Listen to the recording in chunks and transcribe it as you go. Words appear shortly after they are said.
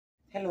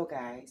Hello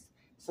guys,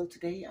 so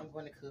today I'm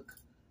going to cook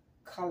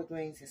collard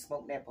greens and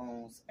smoked neck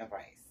bones and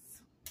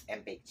rice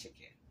and baked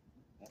chicken.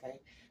 Okay,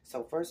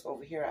 so first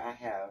over here I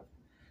have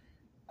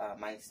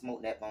my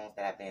smoked neck bones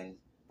that I've been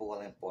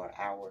boiling for an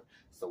hour.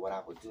 So what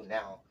I would do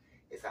now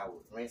is I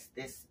would rinse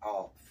this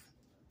off,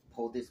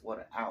 pull this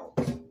water out,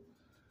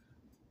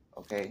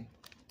 okay,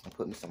 and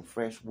put me some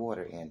fresh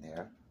water in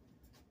there.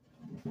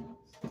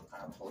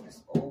 I'll pull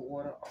this old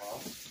water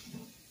off.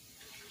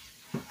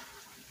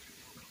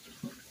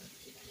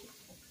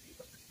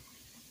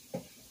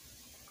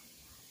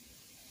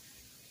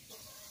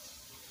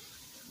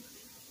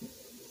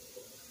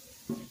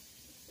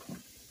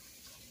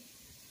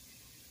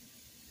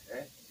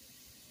 Okay.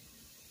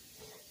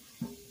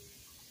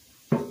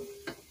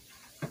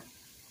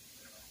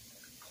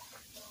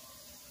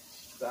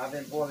 So I've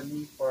been boiling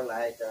these for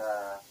like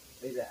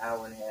maybe an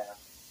hour and a half.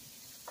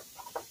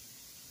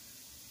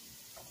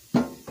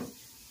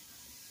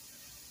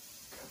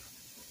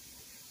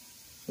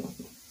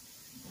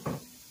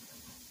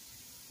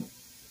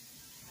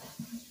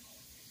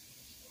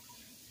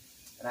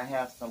 And I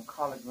have some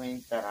collard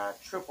greens that are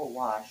triple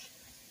washed,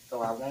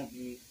 so I won't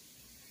be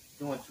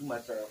doing too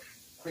much of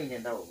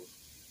cleaning those.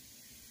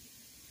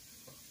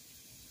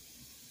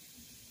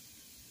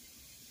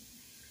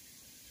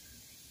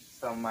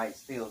 Some might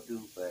still do,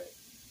 but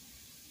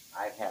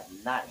I have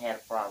not had a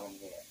problem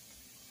yet.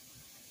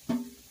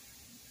 Okay,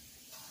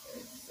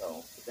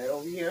 so put that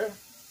over here.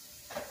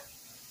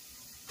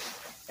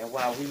 And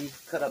while we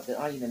cut up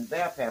the onion and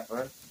bell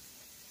pepper,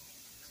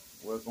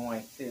 we're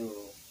going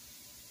to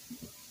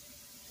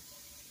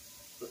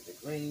put the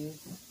greens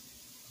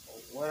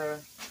over.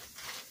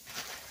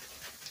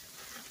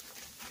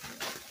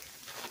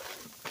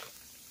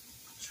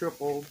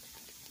 Triple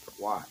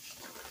washed.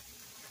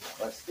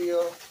 But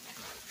still,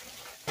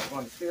 I'm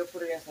going to still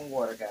put it in some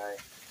water, guys.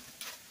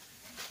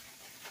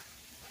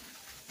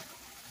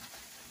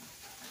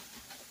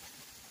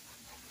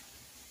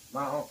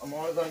 I'm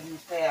only going to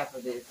use half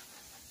of this.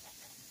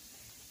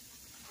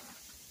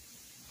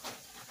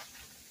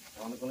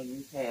 I'm only going to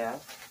use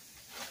half.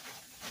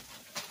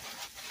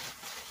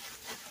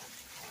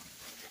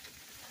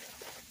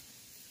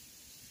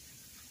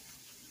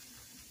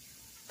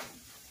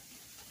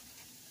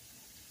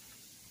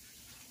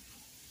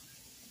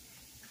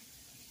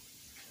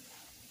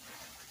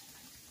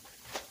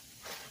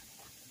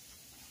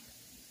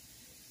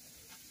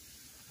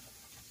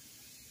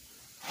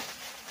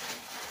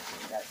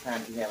 That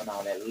time you having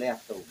all that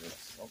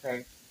leftovers,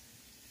 okay?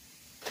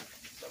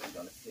 So we're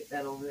gonna sit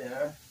that over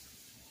there.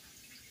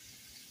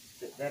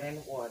 Sit that in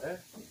the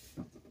water.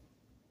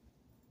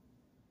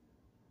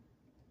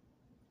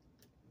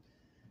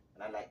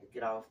 And I like to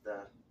get off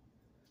the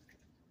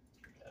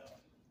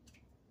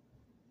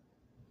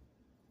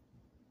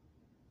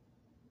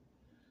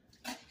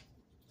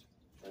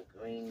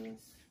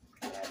greens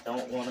that I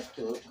don't want to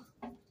cook.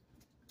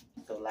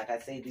 So like I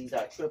say, these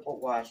are triple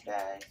wash,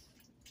 guys.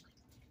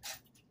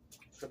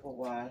 Triple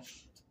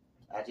wash.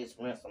 I just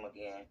rinse them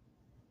again.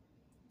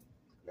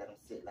 Let them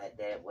sit like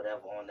that.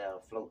 Whatever on there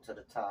will float to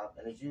the top.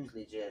 And it's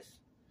usually just,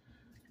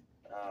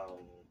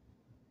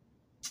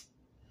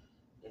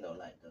 you know,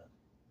 like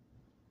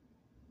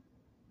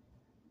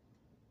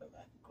if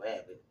I can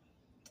grab it.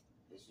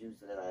 It's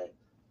usually like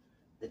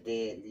the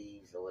dead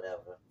leaves or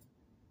whatever.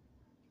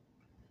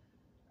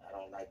 I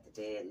don't like the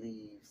dead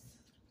leaves.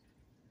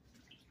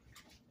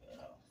 You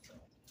know, so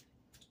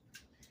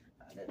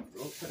I let it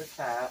float to the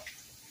top.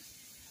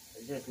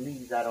 It's just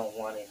leaves I don't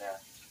want in there.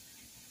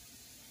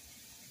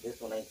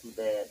 This one ain't too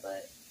bad,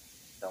 but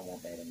don't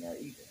want that in there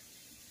either.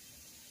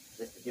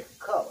 Just a different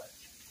color.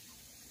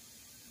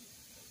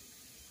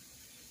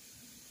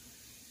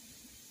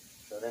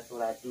 So that's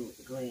what I do with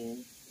the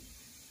green.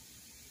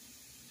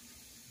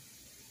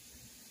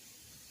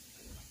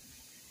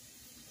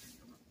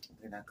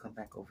 Then I come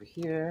back over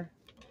here.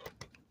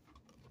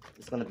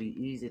 It's gonna be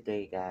easy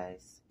day,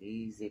 guys.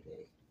 Easy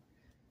day.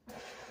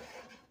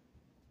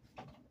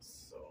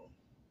 So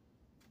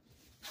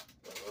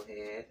go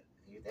ahead,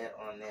 leave that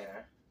on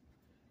there.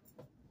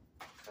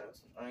 Cut up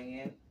some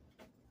onion.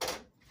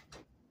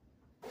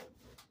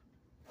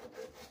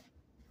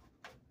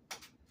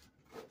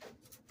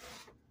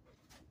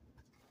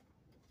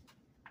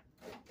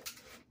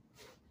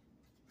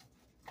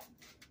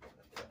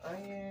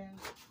 Onion.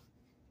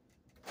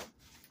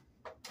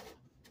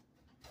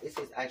 This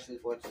is actually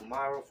for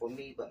tomorrow for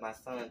me, but my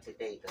son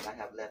today, because I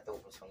have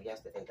leftovers from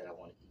yesterday that I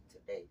want to eat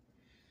today.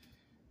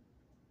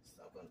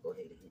 So I'm going to go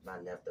ahead and eat my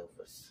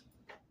leftovers.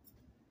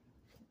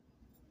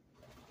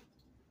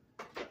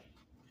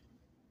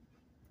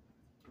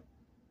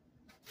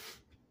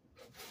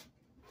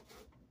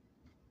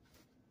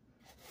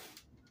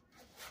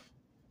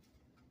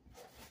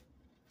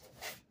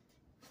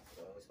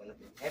 So it's going to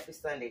be happy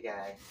Sunday,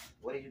 guys.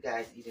 What are you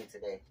guys eating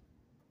today?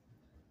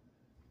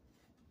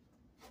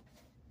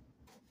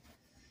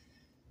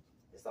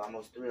 It's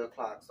almost 3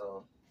 o'clock,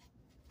 so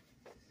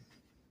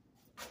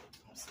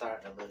I'm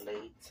starting a little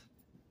late.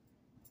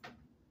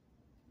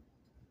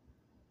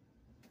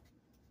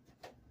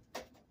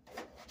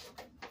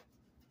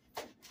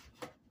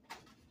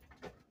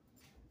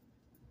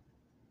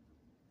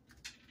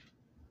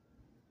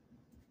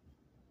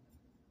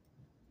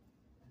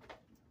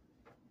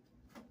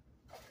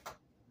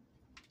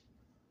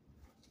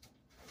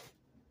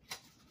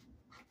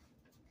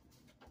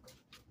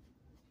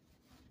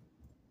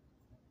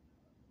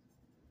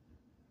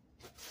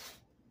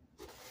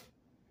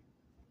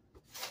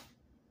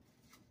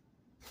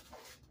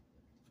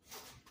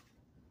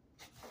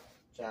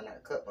 trying not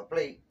to cut my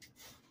plate.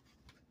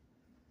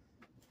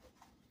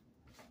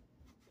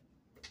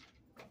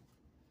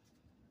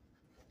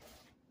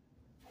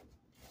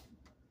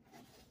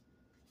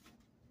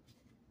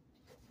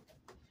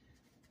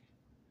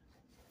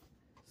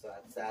 So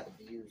I decided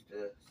to use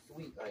the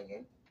sweet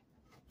onion.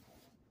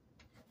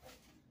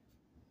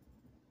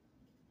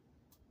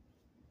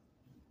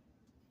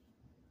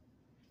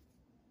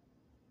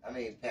 I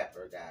mean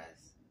pepper,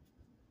 guys.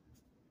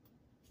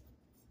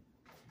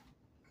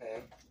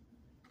 Okay.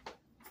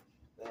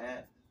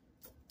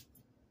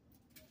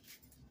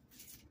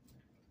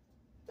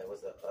 That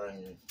was a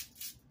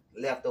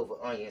leftover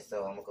onion,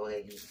 so I'm gonna go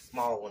ahead and use a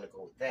small one to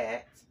go with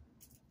that.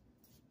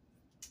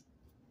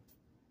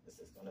 This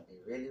is gonna be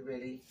really,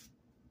 really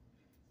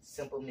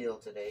simple meal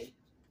today.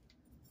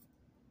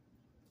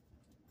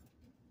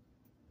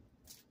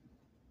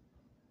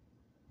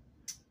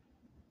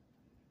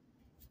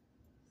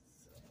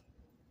 So,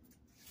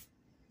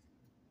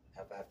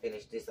 after I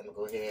finish this, I'm gonna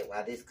go ahead,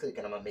 while this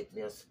cooking, I'm gonna make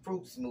me a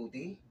fruit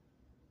smoothie.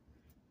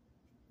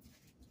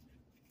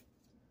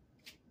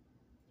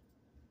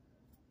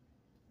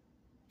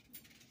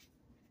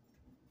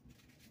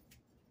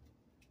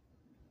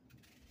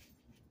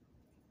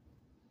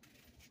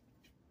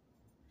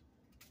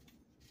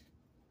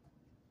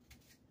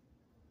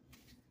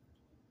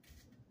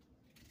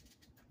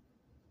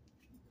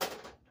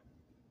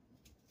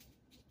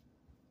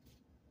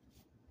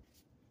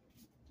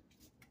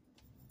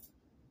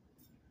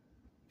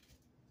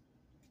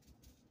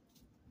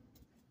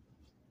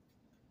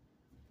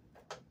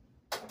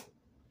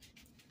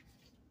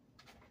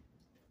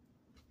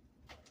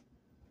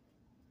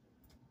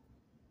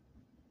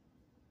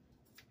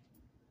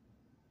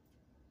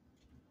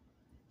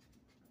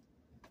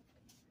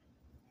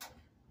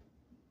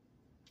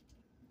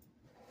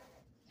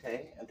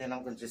 Okay, and then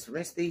I'm gonna just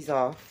rinse these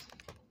off.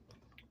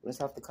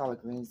 Rinse off the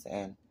collard greens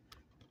and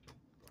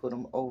put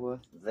them over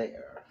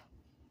there.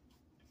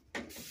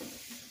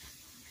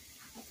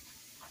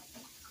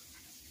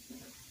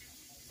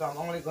 So I'm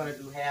only gonna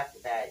do half the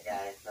bag,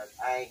 guys, because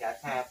I ain't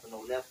got time for no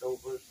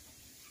leftovers.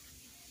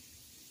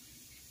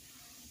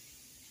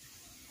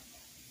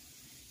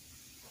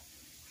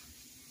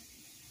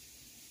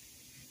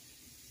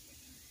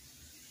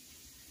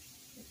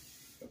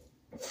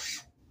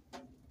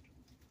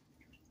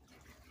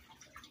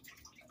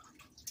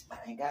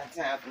 I ain't got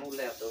time for no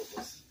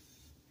leftovers.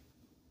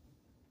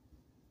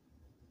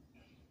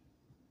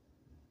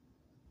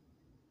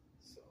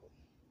 So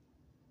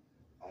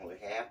only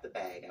half the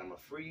bag, and I'm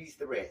gonna freeze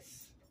the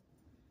rest.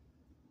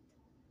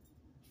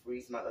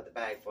 Freeze my other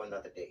bag for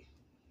another day.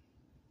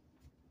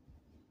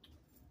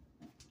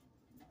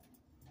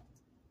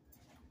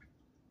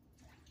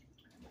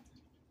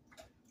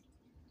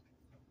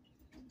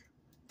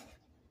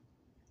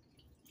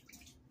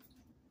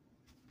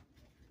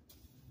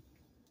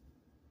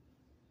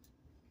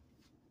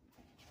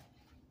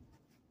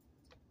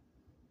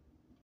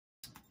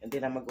 And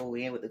then I'm gonna go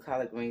in with the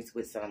collard greens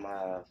with some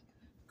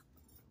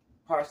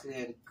parsley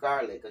and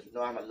garlic, because you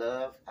know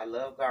I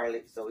love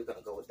garlic, so we're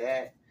gonna go with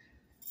that.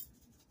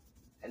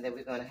 And then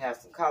we're gonna have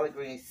some collard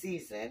green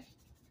seasoning.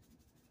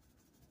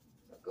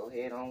 So go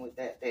ahead on with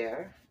that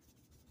there.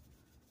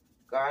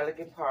 Garlic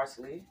and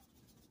parsley.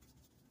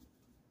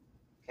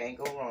 Can't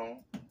go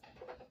wrong.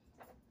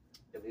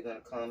 Then we're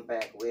gonna come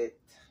back with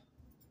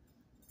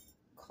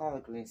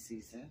collard green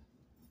seasoning.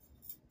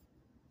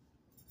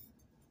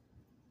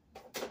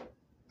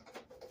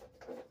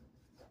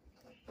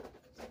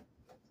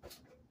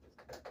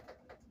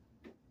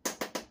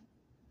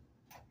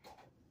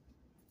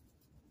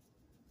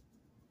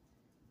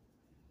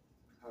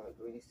 Collard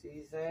green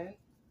season.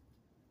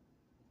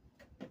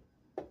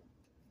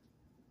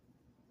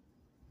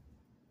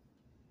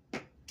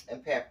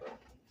 And pepper.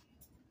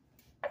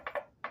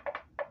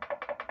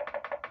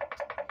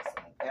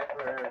 Some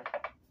pepper.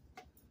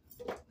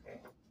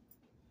 Okay.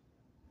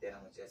 Then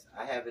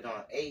I have it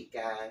on 8,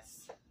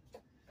 guys.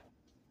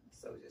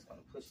 So we're just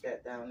gonna push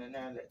that down in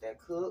there and let that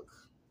cook.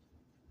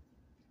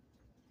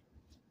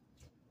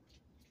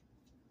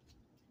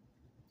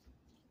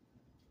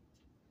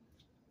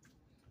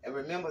 And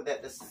remember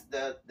that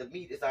the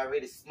meat is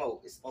already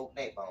smoked. It's smoked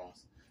neck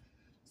bones.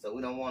 So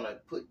we don't want to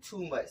put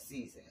too much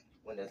seasoning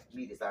when the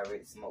meat is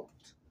already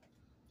smoked.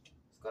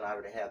 It's going to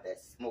already have that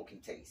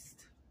smoky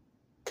taste.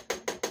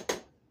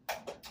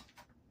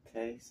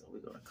 Okay, so we're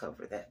going to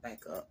cover that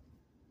back up.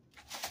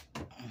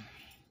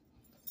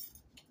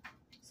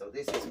 So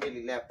this is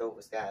really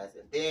leftovers, guys.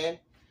 And then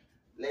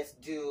let's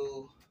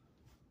do...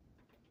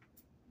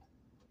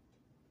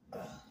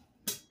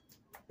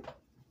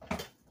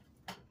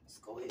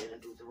 go ahead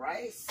and do the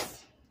rice.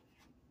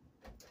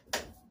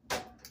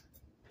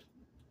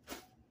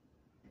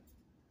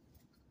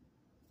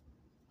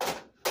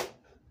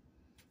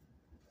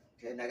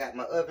 Okay, and I got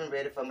my oven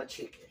ready for my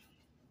chicken.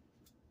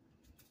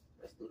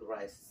 Let's do the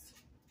rice.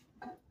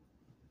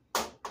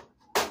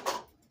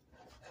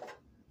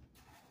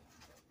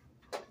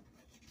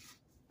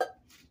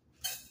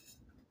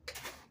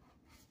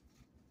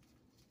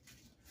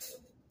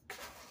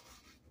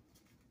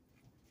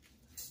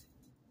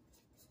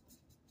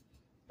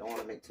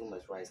 want to make too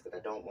much rice because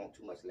I don't want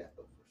too much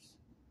leftovers.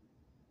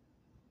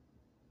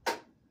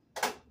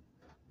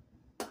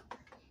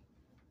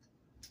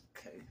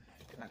 Okay,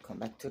 then I come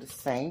back to the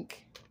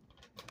sink,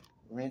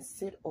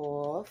 rinse it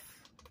off.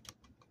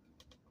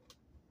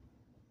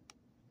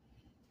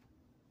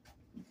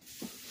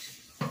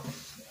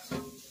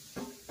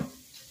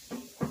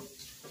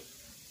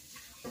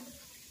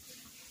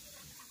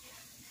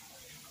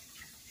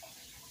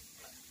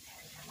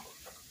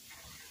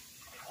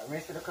 I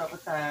rinse it a couple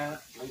times,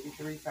 maybe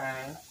 3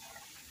 times,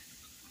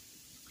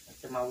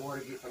 until my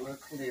water gets a little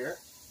clear.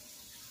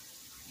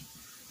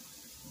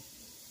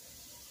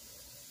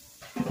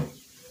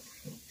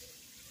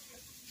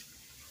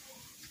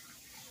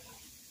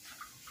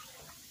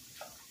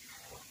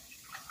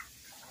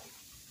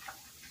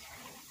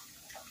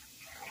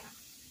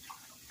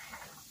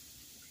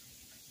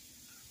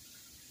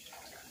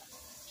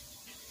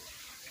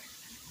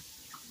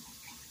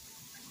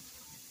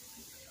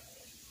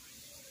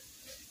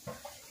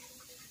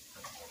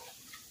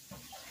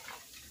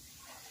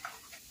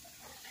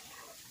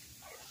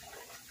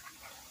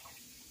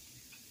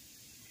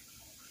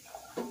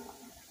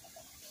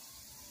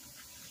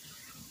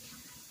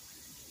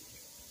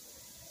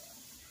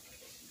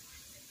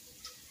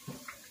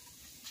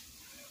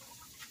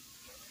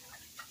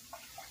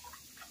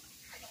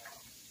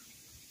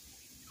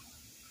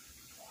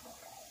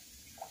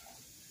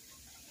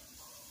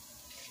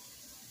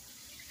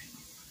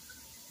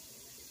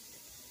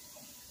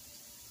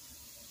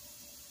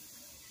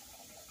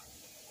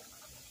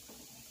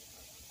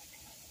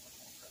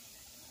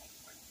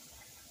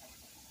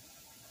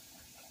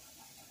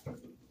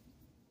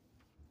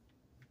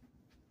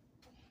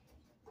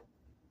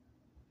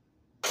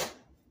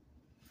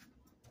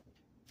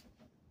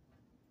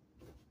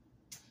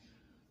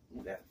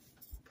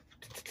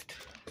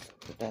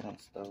 Put that on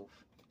the stove.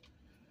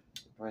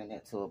 Bring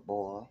that to a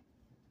boil.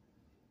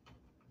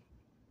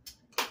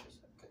 Okay,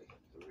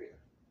 the rear.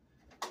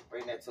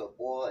 Bring that to a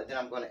boil, and then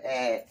I'm going to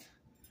add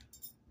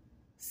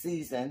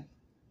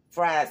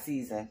fried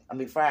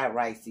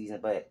rice season,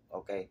 but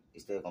okay,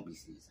 it's still going to be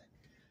seasoned.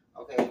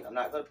 Okay, I'm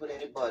not going to put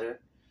any butter.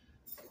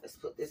 Let's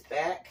put this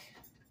back.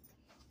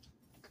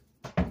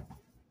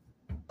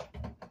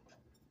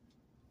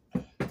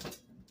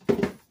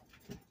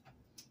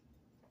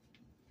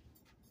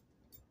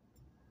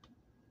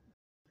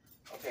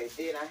 Okay,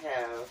 then I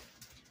have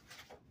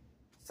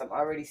some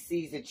already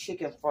seasoned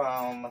chicken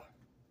from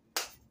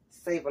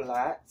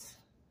Save-A-Lot.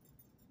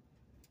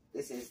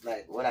 This is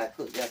like what I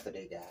cooked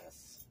yesterday,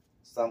 guys.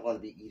 So I'm going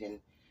to be eating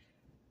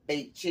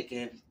baked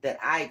chicken that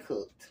I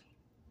cooked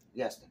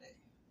yesterday.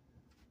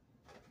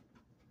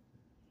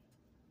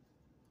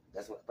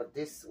 That's what, but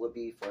this would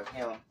be for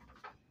him.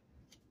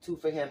 2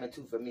 for him and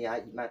 2 for me. I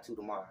eat my 2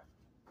 tomorrow.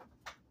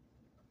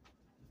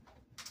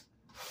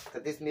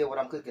 Because this meal, what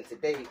I'm cooking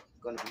today, is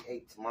going to be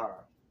 8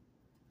 tomorrow.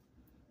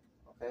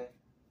 Okay?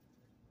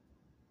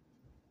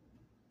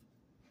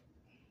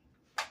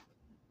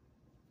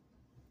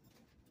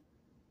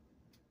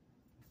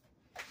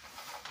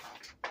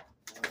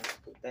 Let's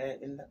put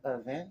that in the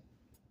oven.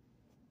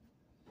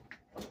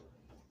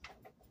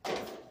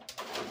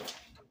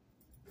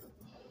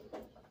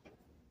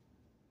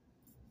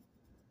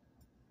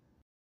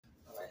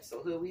 Alright,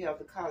 so here we have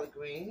the collard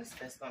greens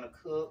that's going to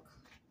cook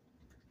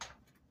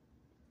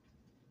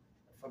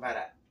for about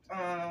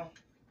 1.5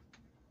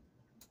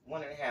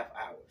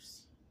 hours.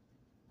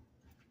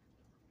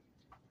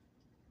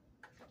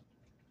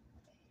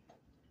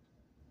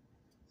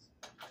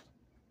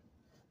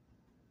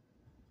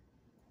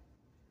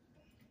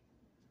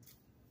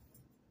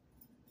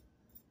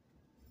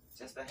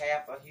 Just a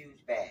half a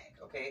huge bag,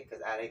 okay?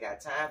 Because I ain't got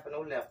time for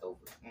no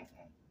leftovers.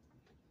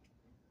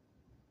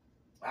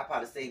 I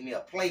probably save me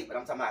a plate, but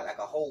I'm talking about like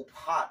a whole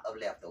pot of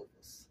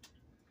leftovers.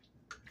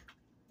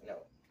 You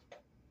know,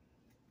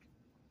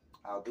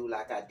 I'll do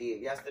like I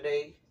did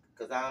yesterday,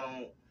 because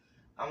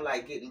I'm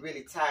like getting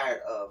really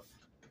tired of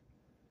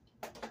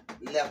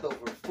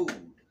leftover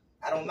food.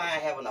 I don't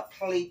mind having a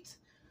plate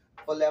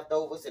for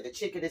leftovers. So the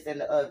chicken is in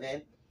the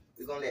oven.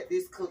 We're going to let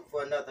this cook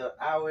for another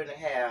 1.5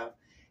 hours,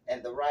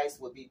 and the rice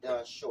will be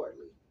done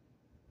shortly.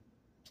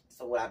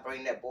 So when I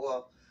bring that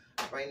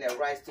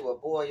rice to a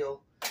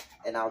boil,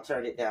 and I'll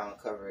turn it down,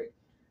 cover it,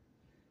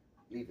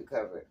 leave it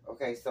covered.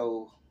 Okay,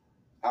 so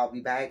I'll be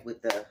back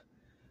with the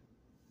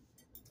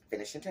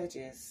finishing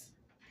touches.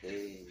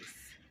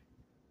 Peace.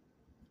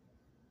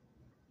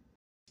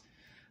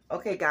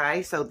 Okay,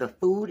 guys, so the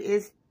food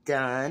is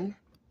done.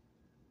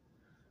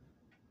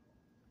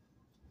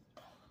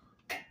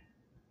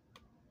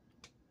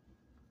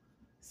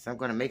 So I'm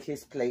going to make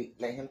his plate,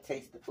 let him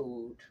taste the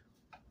food.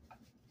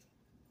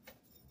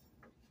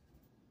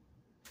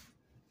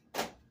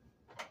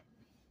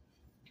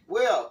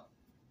 William.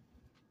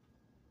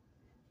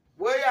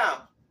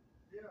 Yeah.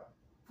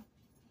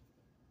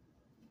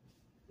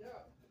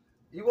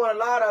 You want a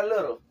lot or a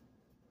little?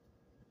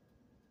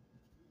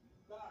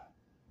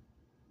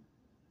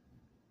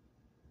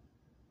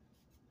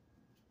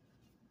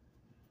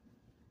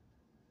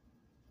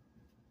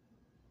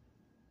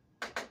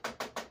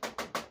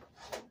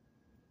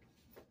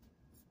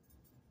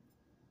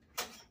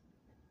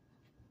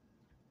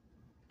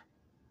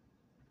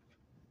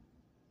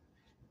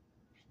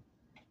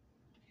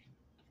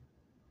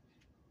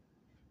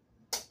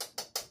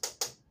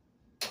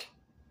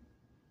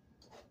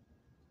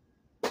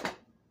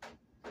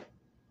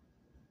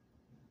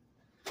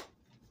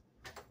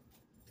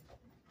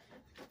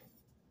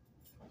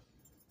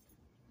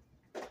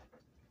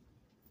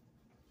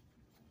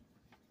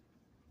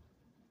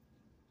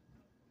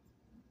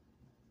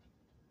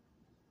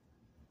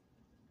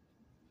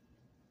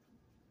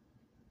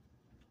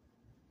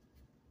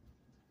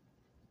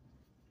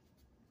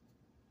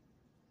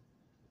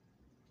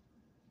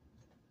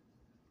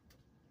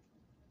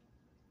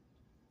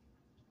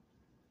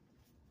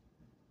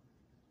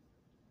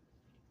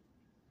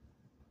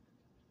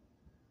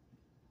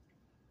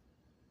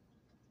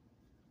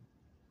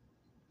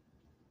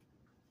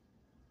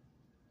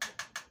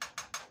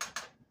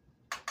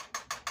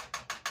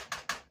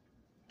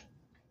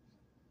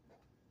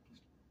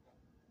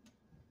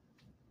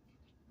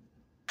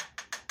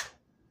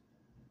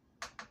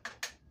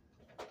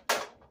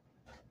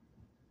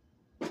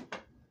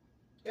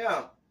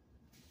 Yeah.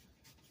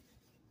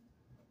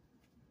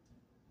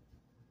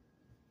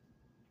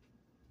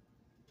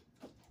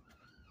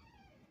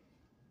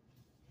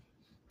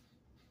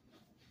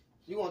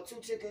 You want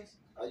 2 chickens?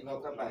 Or you gonna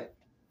come back?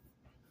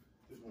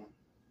 Just one.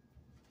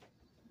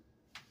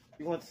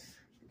 You want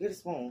get a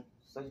spoon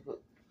so you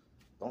put.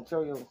 Don't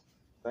throw your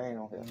thing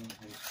on here.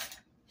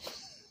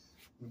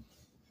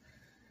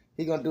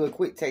 He gonna do a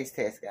quick taste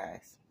test,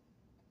 guys.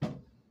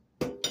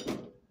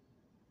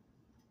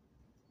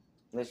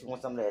 Unless you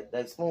want some of that.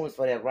 That spoon is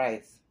for that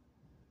rice.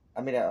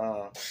 I mean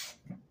that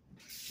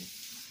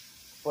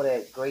for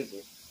that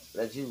gravy,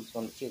 that juice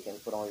from the chicken.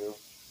 Put on you.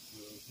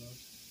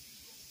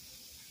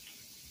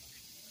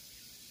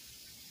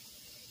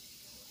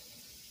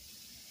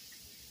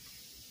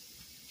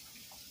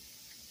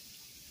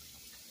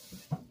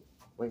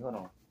 Wait, hold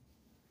on.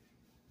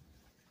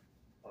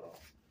 Hold on.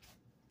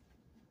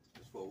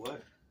 It's for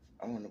what?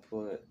 I want to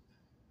put.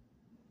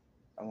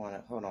 I want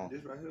to hold on.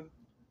 This right here.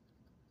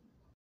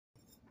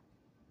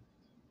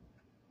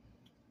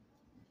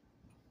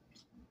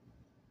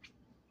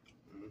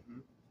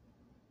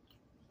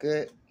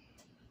 Good.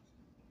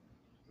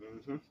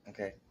 Mm-hmm.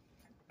 Okay.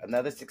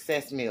 Another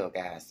success meal,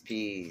 guys.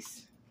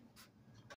 Peace.